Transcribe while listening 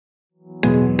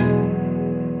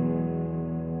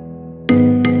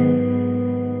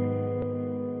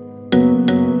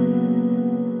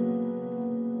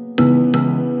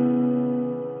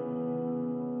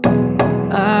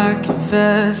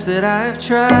confess that I've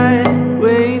tried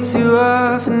way too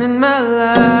often in my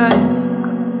life.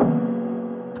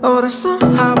 Oh, to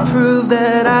somehow prove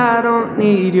that I don't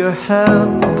need your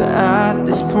help. But at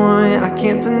this point I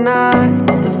can't deny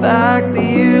the fact that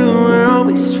you were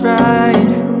always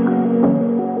right.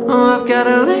 Oh, I've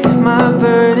gotta lay my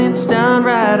burdens down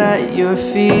right at your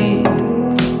feet.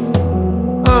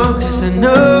 Oh, 'cause I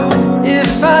know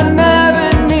if I never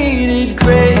needed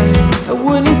grace, I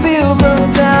wouldn't feel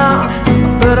broke down.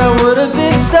 But I would've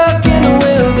been stuck in the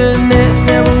wilderness,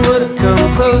 never would've come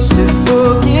close to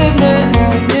forgiveness.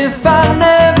 If I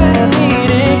never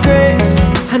needed grace,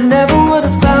 I never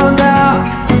would've found out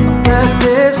that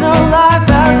there's no life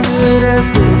as good as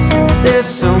this.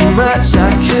 There's so much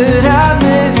I could have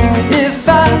missed if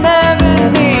I never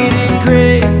needed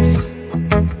grace.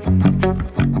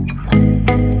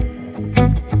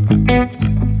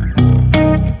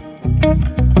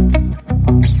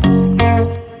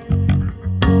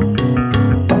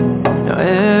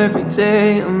 Every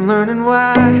day I'm learning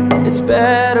why it's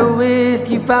better with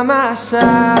you by my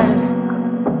side.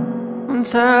 I'm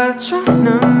tired of trying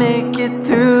to make it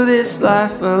through this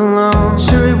life alone.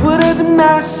 Sure, it would have been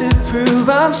nice to prove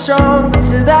I'm strong, but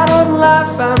to that old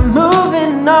life I'm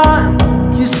moving on.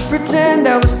 Used to pretend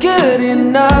I was good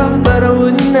enough, but I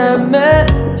wouldn't have met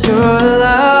your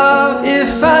love.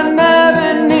 If I never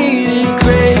needed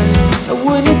grace, I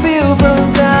wouldn't feel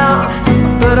broke down.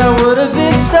 But I would have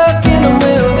been stuck in the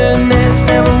wilderness,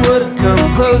 never would have come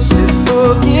close to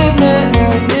forgiveness.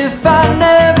 If I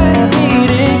never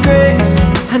needed grace,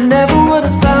 I never would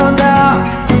have found out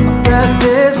that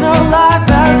there's no life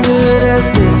as good as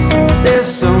this.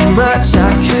 There's so much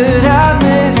I could have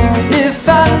missed if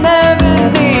I never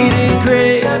needed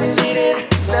grace.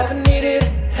 Never needed,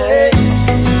 hey.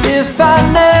 If I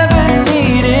never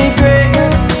needed grace,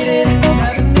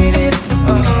 never needed,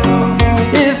 oh.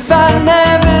 If I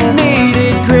never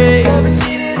needed grace,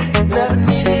 never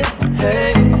needed,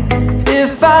 hey.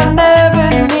 If I never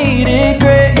needed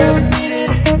grace,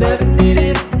 never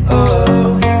needed, oh.